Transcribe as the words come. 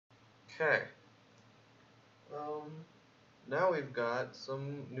Okay. Now we've got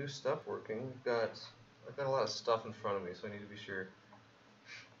some new stuff working. I've got a lot of stuff in front of me, so I need to be sure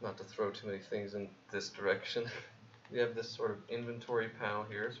not to throw too many things in this direction. We have this sort of inventory panel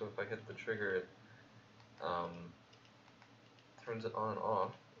here, so if I hit the trigger, it turns it on and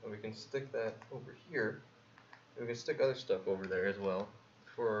off. And we can stick that over here. And we can stick other stuff over there as well.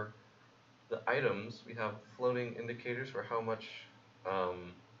 For the items, we have floating indicators for how much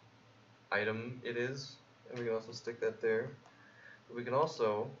item it is, and we can also stick that there. But we can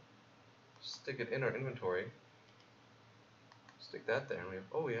also stick it in our inventory. Stick that there,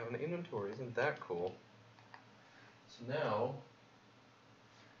 and we have an inventory. Isn't that cool? So now,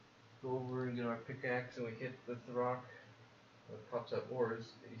 go over and get our pickaxe, and we hit the rock. It pops up ores.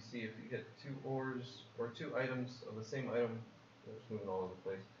 You see if you hit two ores or two items of the same item, they're just moving all over the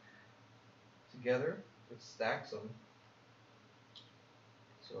place. Together, it stacks them.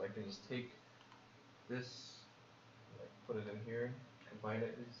 So I can just take this, like, put it in here, combine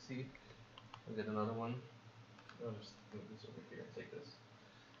it, you see. I'll get another one. I'll just move this over here and take this.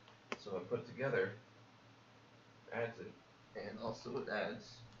 So I put it together, adds it, and also it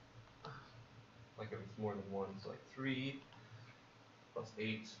adds, like if it's more than one, so like 3 plus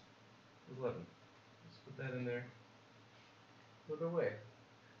 8 is 11. Just put that in there, put it away.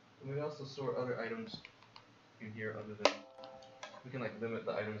 And we can also store other items in here other than, we can like limit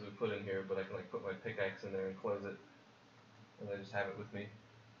the items we put in here, but I can like put my pickaxe in there and close it, and I just have it with me,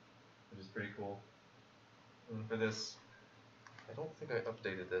 which is pretty cool. And for this, I don't think I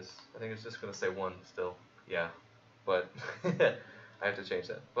updated this. I think it's just going to say 1 still. Yeah. But I have to change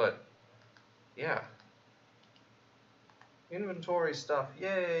that. But yeah. Inventory stuff.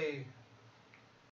 Yay!